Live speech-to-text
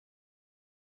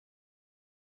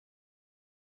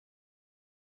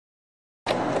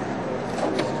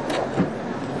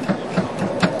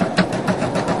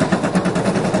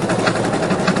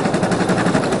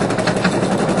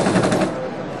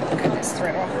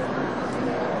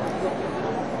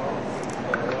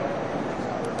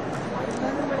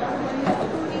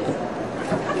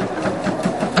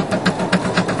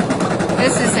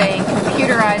This is a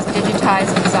computerized,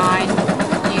 digitized design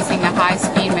using a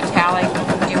high-speed metallic,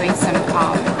 doing some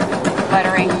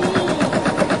lettering.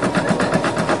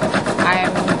 I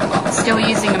am still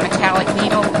using a metallic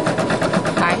needle.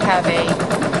 I have a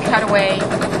cutaway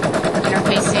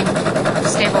interfacing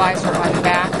stabilizer on the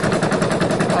back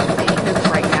of the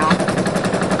hoop right now.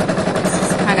 This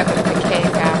is kind of a bouquet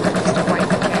fabric, just a white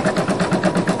bouquet.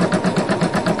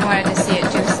 I wanted to see it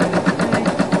do some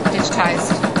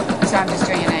digitized, so I'm just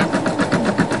doing it.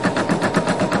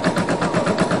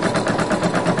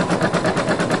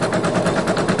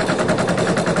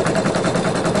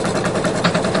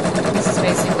 This is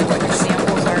basically what your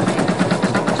samples are made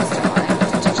of,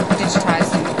 just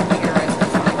digitized and computerized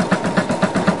design.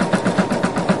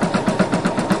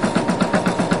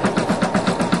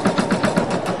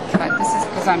 But this is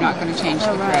because I'm not going to change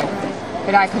the thread.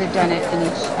 But I could have done it in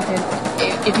each.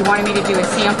 If you wanted me to do a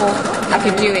sample, I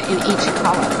could do it in each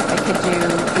color. I could do,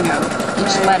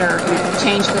 each letter,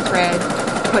 change the thread,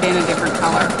 put in a different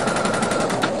color.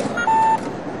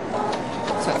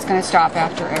 So it's going to stop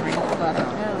after every letter.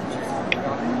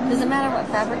 Does it matter what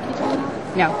fabric you do?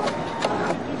 No,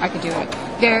 I could do it.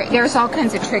 There's all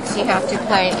kinds of tricks you have to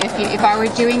play. If I were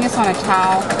doing this on a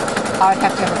towel, I would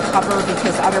have to have a cover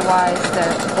because otherwise the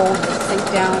gold would sink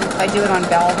down. If I do it on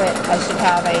velvet, I should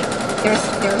have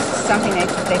there's something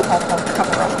they call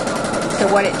cover up. So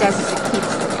what it does is it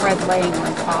keeps the thread laying on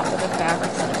top of the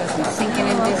fabric so it doesn't sink in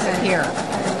and disappear.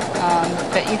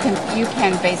 But you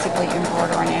can basically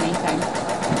embroider on anything.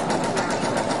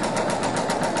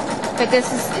 But this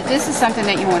is something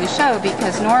that you want to show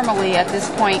because normally at this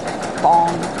point,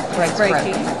 boom, thread's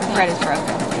broken. Thread is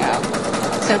broken.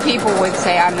 So people would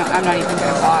say, I'm not even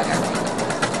going to bother.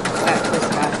 That was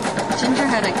that. Ginger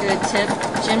had a good tip.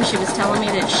 Jim, she was telling me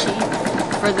that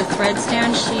for the thread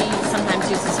stand, she sometimes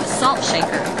uses a salt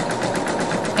shaker.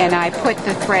 And I put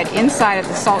the thread inside of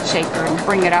the salt shaker and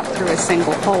bring it up through a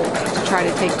single hole to try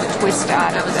to take the twist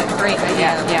out of it. That was a great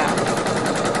idea. Yeah.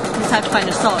 You just have to find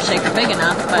a salt shaker big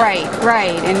enough. But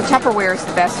Right. And Tupperware is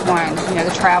the best one.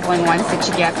 The traveling ones that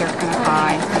you get, they're kind of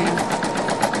high.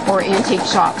 Or antique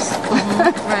shops.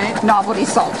 Right. Novelty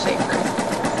salt shakers.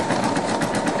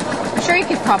 I'm sure you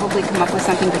could probably come up with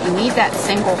something, but you need that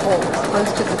single hole as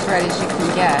close to the thread as you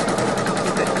can get.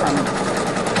 Keep it from...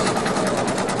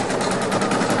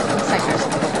 Looks like there's a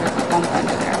little bit of a bump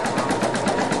under there.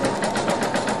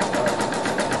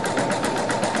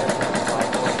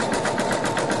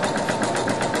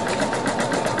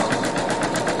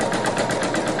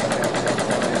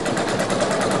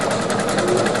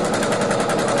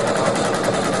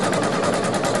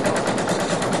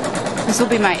 This will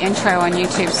be my intro on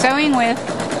YouTube. Sewing with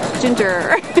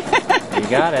Ginger. You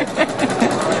got it.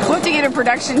 We'll have to get a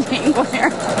production angle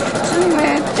there. Sewing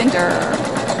with Ginger.